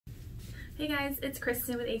Hey guys, it's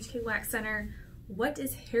Kristen with HK Wax Center. What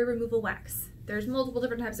is hair removal wax? There's multiple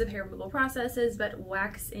different types of hair removal processes, but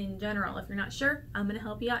wax in general, if you're not sure, I'm going to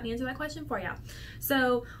help you out and answer that question for you.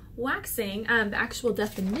 So waxing, the actual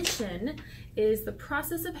definition is the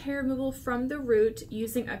process of hair removal from the root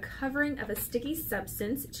using a covering of a sticky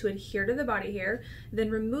substance to adhere to the body hair, then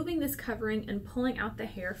removing this covering and pulling out the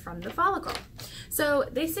hair from the follicle. So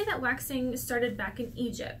they say that waxing started back in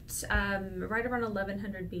Egypt, right around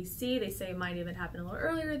 1100 BC. They say it might even happen a little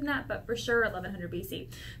earlier than that, but for sure 1100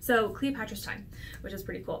 BC. So Cleopatra's time, which is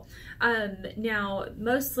pretty cool. Now,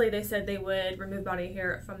 mostly they said they would remove body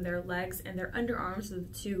hair from their legs and their underarms, so the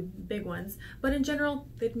two big ones, but in general,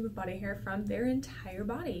 they'd remove body hair from their entire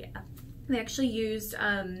body. They actually used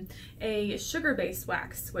a sugar-based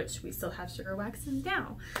wax, which we still have sugar waxes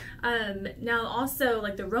now. Now also,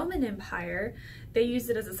 like the Roman Empire, they used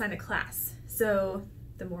it as a sign of class. So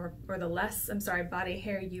the more, or the less, I'm sorry, body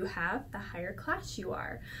hair you have, the higher class you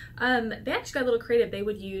are. They actually got a little creative. They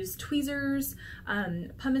would use tweezers,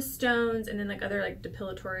 pumice stones, and then like other like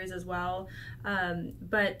depilatories as well.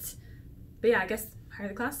 But yeah, I guess higher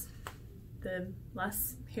the class, the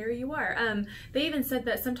less hair you are. They even said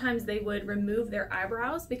that sometimes they would remove their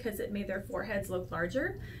eyebrows because it made their foreheads look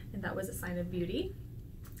larger, and that was a sign of beauty.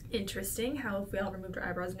 Interesting how if we all removed our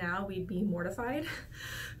eyebrows now, we'd be mortified.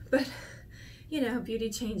 But you know, beauty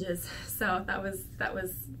changes. So that was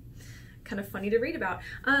kind of funny to read about.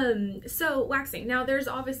 So waxing. Now there's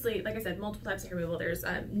obviously, like I said, multiple types of hair removal. There's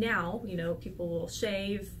now, you know, people will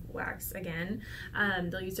shave, wax again.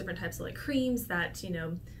 They'll use different types of like creams that, you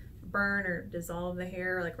know, burn or dissolve the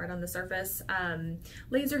hair like right on the surface,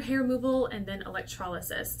 laser hair removal, and then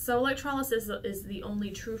electrolysis. So electrolysis is the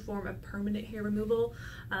only true form of permanent hair removal.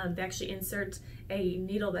 They actually insert a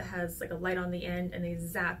needle that has like a light on the end, and they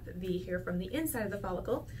zap the hair from the inside of the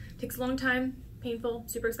follicle. Takes a long time, painful,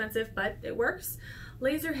 super expensive, but it works.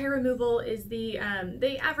 Laser hair removal is the,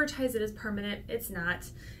 they advertise it as permanent. It's not.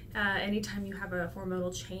 Anytime you have a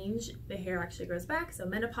hormonal change, the hair actually grows back. So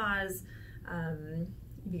menopause,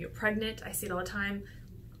 if you get pregnant, I see it all the time.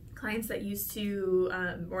 Clients that used to,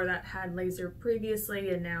 or that had laser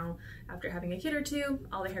previously, and now after having a kid or two,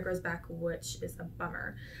 all the hair grows back, which is a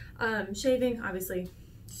bummer. Shaving, obviously,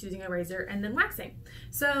 just using a razor, and then waxing.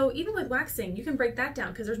 So even with waxing, you can break that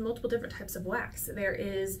down because there's multiple different types of wax. There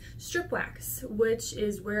is strip wax, which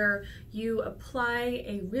is where you apply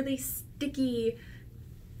a really sticky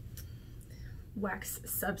wax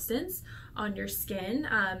substance on your skin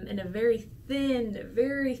in a very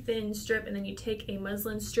thin strip, and then you take a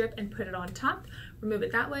muslin strip and put it on top, remove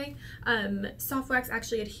it that way. Soft wax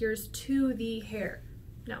actually adheres to the hair.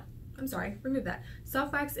 No, I'm sorry, remove that.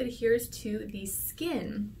 Soft wax adheres to the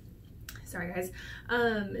skin. Sorry guys.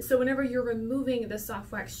 So whenever you're removing the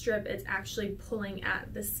soft wax strip, it's actually pulling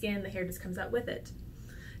at the skin. The hair just comes out with it.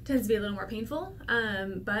 Tends to be a little more painful,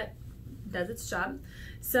 but does its job.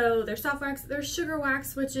 So there's soft wax, there's sugar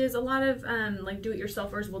wax, which is a lot of like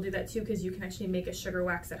do-it-yourselfers will do that too, because you can actually make a sugar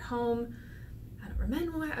wax at home. I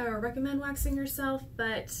don't recommend waxing yourself,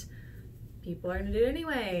 but people are gonna do it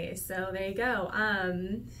anyway, so there you go.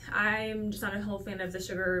 I'm just not a whole fan of the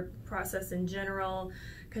sugar process in general,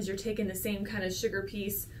 because you're taking the same kind of sugar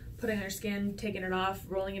piece, putting it on your skin, taking it off,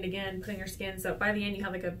 rolling it again, putting it on your skin, so by the end you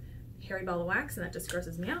have like a hairy ball of wax, and that just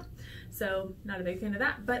grosses me out. So not a big fan of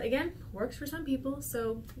that, but again, works for some people,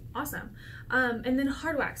 so awesome. And then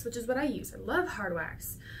hard wax, which is what I use. I love hard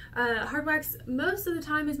wax. Hard wax most of the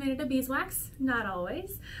time is made out of beeswax, not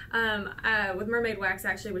always. With mermaid wax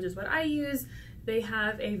actually, which is what I use, they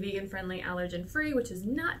have a vegan-friendly, allergen-free, which is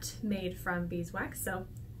not made from beeswax, so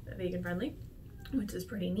vegan-friendly, which is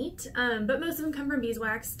pretty neat. But most of them come from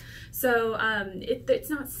beeswax, so it's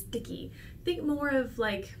not sticky. Think more of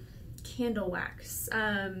like candle wax,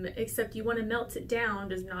 except you want to melt it down.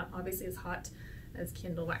 Does not obviously as hot as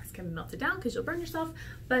candle wax can melt it down because you'll burn yourself,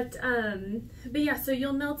 but yeah, so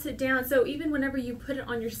you'll melt it down. So even whenever you put it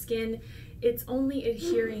on your skin, it's only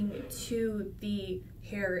adhering to the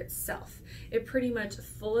hair itself. It pretty much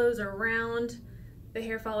follows around the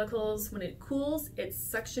hair follicles. When it cools, it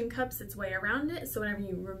suction cups its way around it, so whenever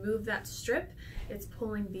you remove that strip, it's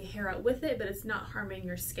pulling the hair out with it, but it's not harming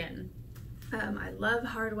your skin. I love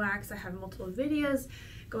hard wax. I have multiple videos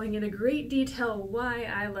going into great detail why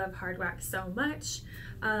I love hard wax so much.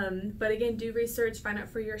 But again, do research, find out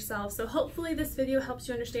for yourself. So hopefully this video helps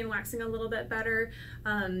you understand waxing a little bit better,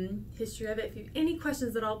 history of it. If you have any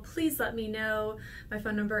questions at all, please let me know. My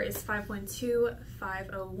phone number is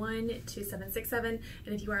 512-501-2767. And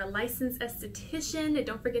if you are a licensed esthetician,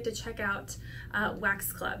 don't forget to check out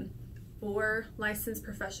Wax Club. for licensed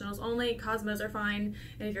professionals only. Cosmos are fine,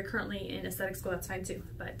 and if you're currently in aesthetic school, that's fine too,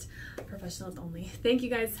 but professionals only. Thank you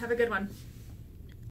guys. Have a good one.